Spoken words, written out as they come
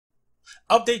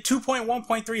Update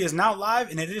 2.1.3 is now live,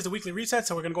 and it is a weekly reset,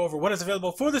 so we're going to go over what is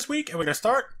available for this week, and we're going to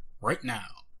start right now.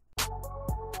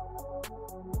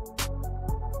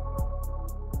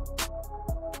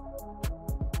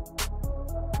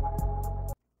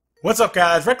 What's up,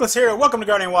 guys? Reckless here. Welcome to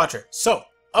Guardian Watcher. So,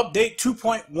 update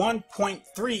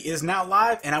 2.1.3 is now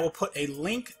live, and I will put a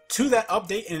link to that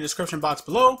update in the description box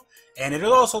below, and it is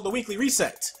also the weekly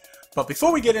reset. But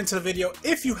before we get into the video,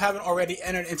 if you haven't already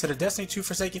entered into the Destiny 2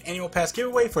 Forsaken Annual Pass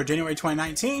giveaway for January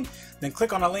 2019, then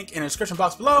click on the link in the description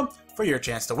box below for your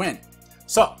chance to win.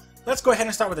 So, let's go ahead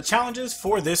and start with the challenges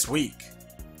for this week.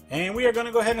 And we are going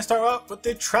to go ahead and start off with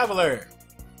the Traveler.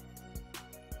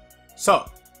 So,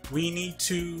 we need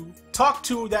to talk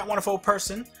to that wonderful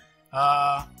person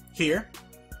here.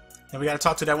 Then we got to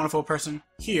talk to that wonderful person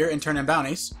here and turn in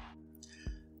bounties.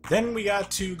 Then we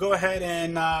got to go ahead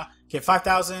and get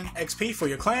 5,000 XP for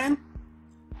your clan,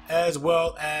 as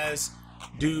well as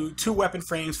do 2 weapon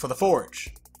frames for the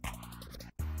Forge.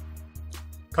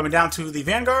 Coming down to the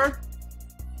Vanguard,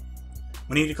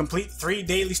 we need to complete 3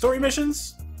 daily story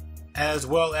missions, as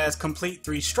well as complete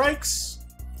 3 strikes.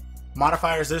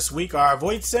 Modifiers this week are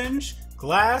Void Singe,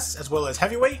 Glass, as well as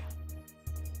Heavyweight.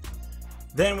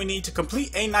 Then we need to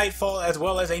complete a Nightfall, as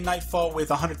well as a Nightfall with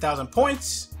 100,000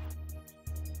 points.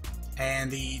 And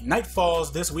the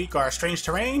Nightfalls this week are Strange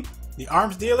Terrain, the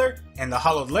Arms Dealer, and the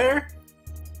Hollowed Lair.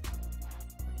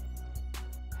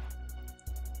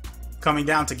 Coming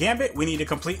down to Gambit, we need to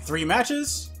complete 3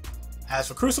 matches. As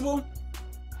for Crucible,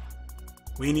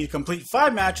 we need to complete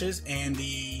 5 matches, and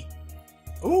the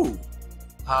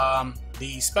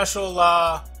special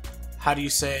how do you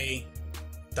say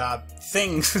the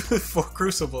thing for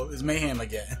Crucible is Mayhem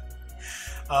again.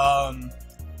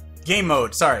 Game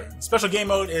mode, sorry. Special game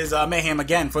mode is Mayhem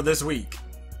again for this week.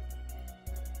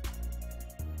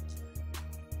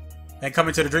 Then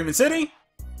coming to the Dreaming City,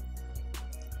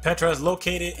 Petra is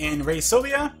located in Ray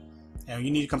Sylvia, and you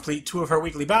need to complete 2 of her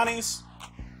weekly bounties.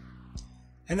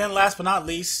 And then last but not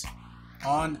least,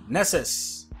 on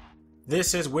Nessus.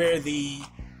 This is where the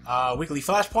weekly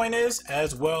flashpoint is,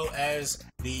 as well as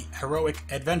the heroic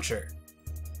adventure.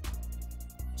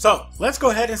 So, let's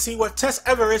go ahead and see what Tess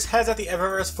Eververse has at the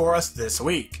Eververse for us this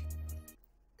week.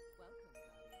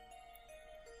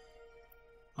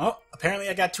 Oh, apparently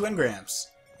I got 2 engrams.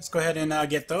 Let's go ahead and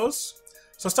get those.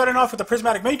 So starting off with the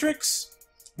Prismatic Matrix,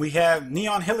 we have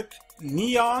Neon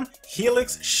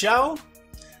Helix Shell,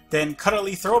 then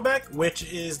Cuddly Throwback,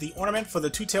 which is the ornament for the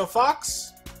Two-Tailed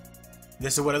Fox.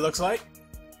 This is what it looks like.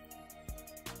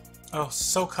 Oh,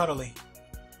 so cuddly.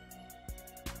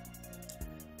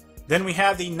 Then we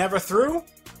have the Never Through,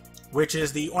 which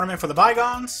is the ornament for the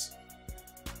Bygones.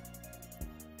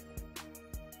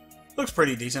 Looks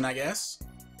pretty decent, I guess.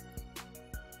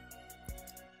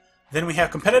 Then we have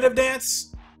Competitive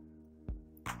Dance.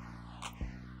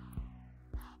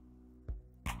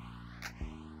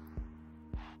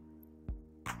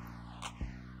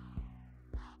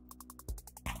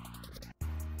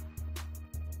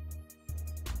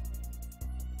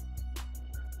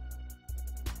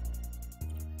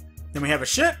 Then we have a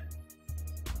ship.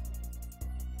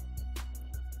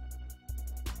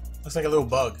 Looks like a little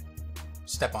bug.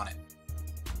 Step on it.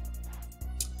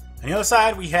 On the other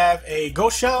side, we have a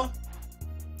ghost shell.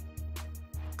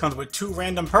 Comes with 2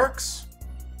 random perks.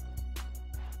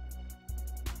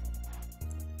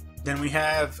 Then we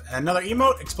have another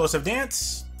emote, Explosive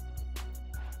Dance.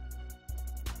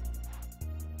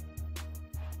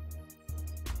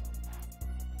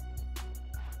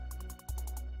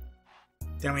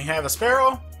 Then we have a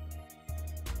Sparrow.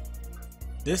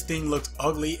 This thing looks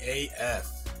ugly AF.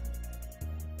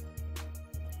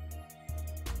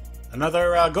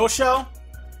 Another Ghost Shell.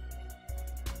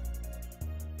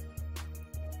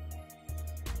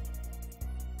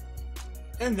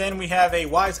 And then we have a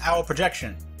Wise Owl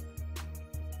Projection.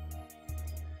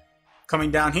 Coming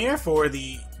down here for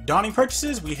the Dawning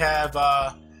purchases, we have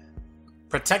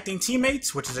Protecting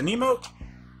Teammates, which is an emote.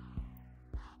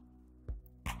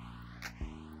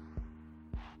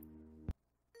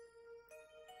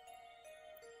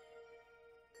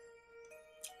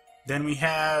 Then we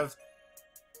have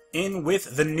In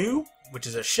With the New, which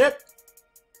is a ship.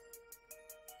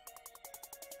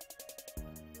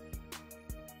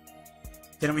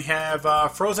 Then we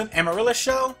have Frozen Amaryllis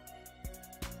Shell.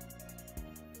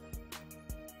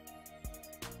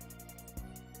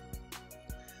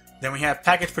 Then we have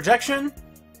Package Projection.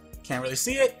 Can't really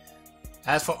see it.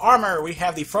 As for armor, we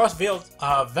have the Frost Veiled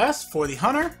Vest for the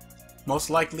Hunter. Most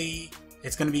likely,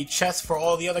 it's going to be chests for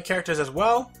all the other characters as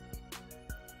well.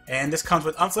 And this comes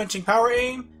with Unflinching Power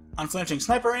Aim, Unflinching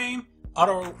Sniper Aim,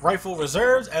 Auto Rifle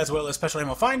Reserves, as well as Special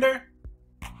Ammo Finder.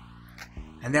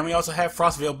 And then we also have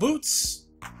Frostveil Boots.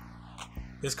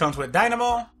 This comes with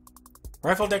Dynamo,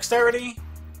 Rifle Dexterity,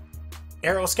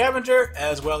 Arrow Scavenger,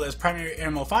 as well as Primary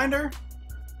Ammo Finder.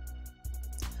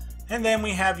 And then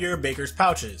we have your Baker's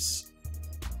Pouches.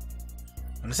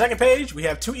 On the second page, we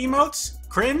have 2 emotes,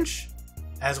 Cringe,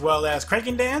 as well as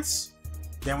Cranking Dance.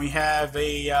 Then we have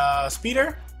a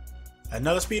Speeder,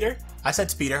 another Speeder. I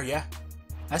said Speeder, yeah,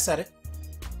 I said it.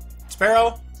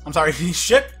 Sparrow, I'm sorry,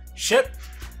 Ship,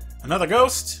 another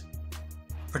Ghost,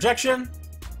 Projection,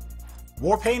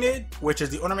 War Painted, which is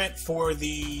the ornament for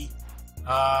the,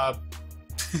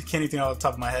 can't even think off the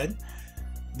top of my head.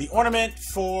 The ornament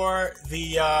for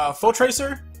the Foe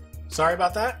Tracer, sorry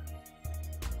about that.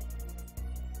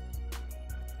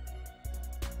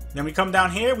 Then we come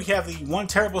down here, we have the One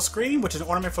Terrible Scream, which is an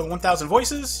ornament for the 1000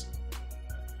 Voices.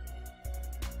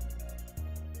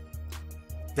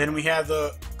 Then we have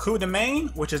the Coup de Main,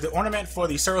 which is the ornament for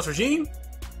the Suros Regime.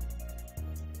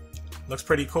 Looks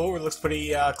pretty cool, it looks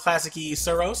pretty classic-y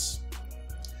Suros.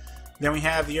 Then we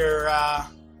have your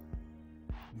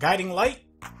Guiding Light,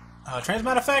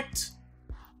 Transmat Effect.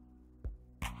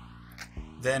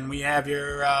 Then we have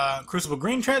your Crucible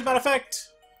Green Transmat Effect.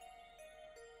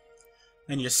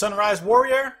 Then your Sunrise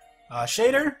Warrior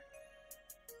shader.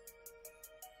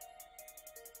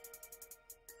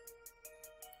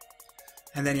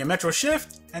 And then your Metro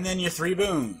Shift, and then your 3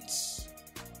 boons.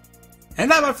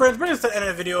 And that, my friends, brings us to the end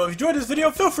of the video. If you enjoyed this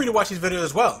video, feel free to watch these videos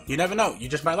as well. You never know, you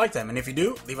just might like them. And if you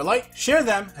do, leave a like, share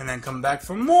them, and then come back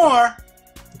for more,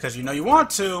 because you know you want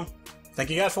to. Thank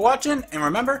you guys for watching, and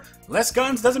remember, less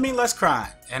guns doesn't mean less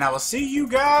crime. And I will see you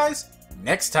guys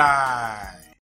next time.